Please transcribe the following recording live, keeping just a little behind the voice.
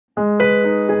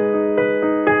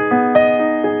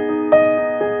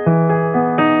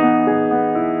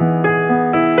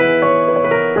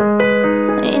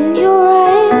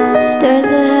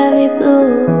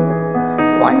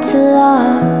want to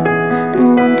love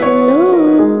and want to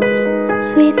lose.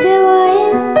 Sweet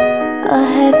wine, a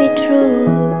heavy truth.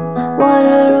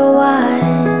 Water or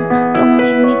wine, don't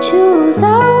make me choose. I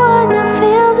wanna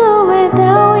feel the way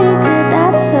that we did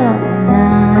that summer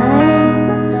night.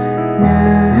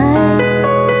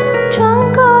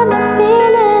 Drunk on a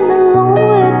feeling, alone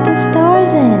with the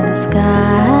stars in the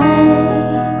sky.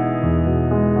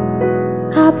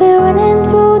 I've been running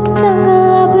through the jungle,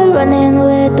 I've been running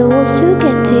with the wolves to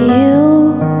get to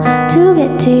you, to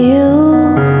get to you.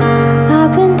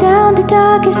 I've been down the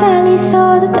darkest alley,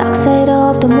 saw the dark side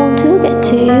of the moon to get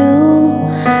to you,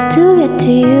 to get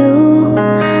to you.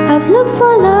 I've looked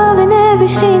for love in every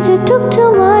stranger, took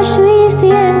too much to ease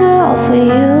the anger. All for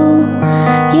you,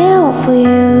 yeah, all for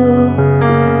you.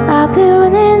 I've been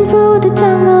running through the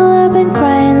jungle, I've been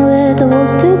crying with the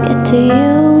wolves to get to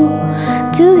you,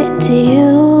 to get to you,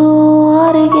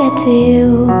 or to get to you.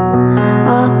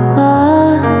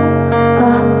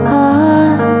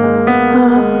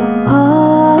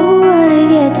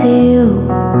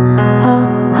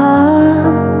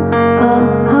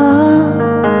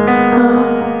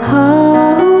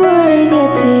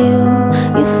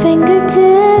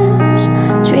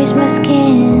 Trace my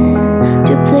skin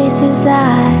to places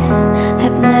I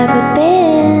have never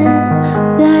been.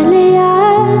 Blindly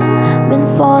I've been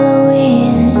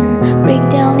following. Break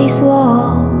down these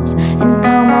walls and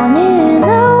come on in. I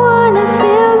wanna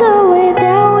feel the way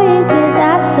that we did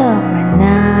that summer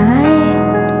night.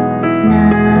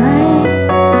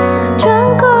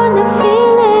 Drunk on the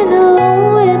feeling, alone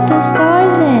with the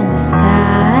stars in the sky.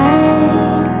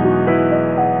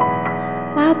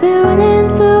 I've been running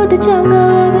through the jungle,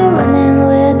 I've been running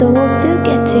with the wolves to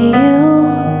get to you,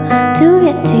 to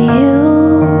get to you.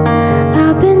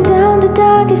 I've been down the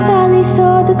darkest alley,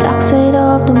 saw the dark side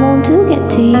of the moon to get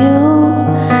to you,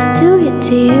 to get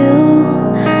to you.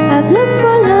 I've looked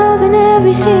for love in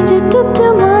every stranger, took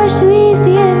too much to ease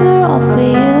the anger. All for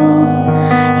you,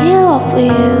 yeah, all for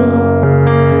you.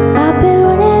 I've been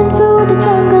running through the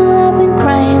jungle, I've been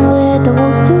crying with the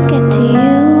wolves to get to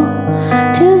you,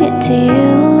 to get to you,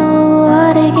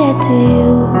 or to get to you.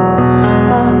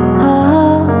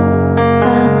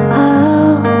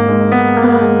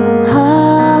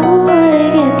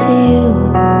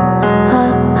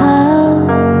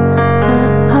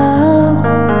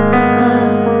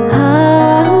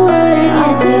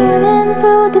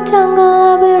 Jungle,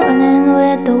 I've been running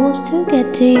with the wolves to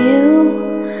get to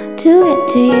you, to get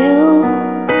to you.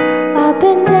 I've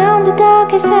been down the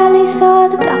darkest alley, saw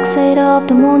the dark side of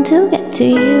the moon to get to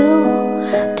you,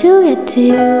 to get to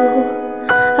you.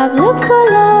 I've looked for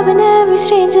love in every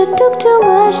stranger, took too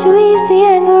much to ease the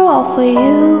anger. All for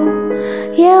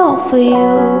you, yeah, all for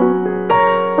you.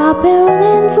 I've been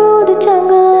running through the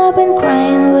jungle, I've been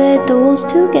crying with the wolves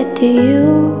to get to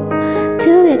you,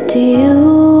 to get to you,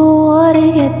 or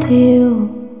to get to you.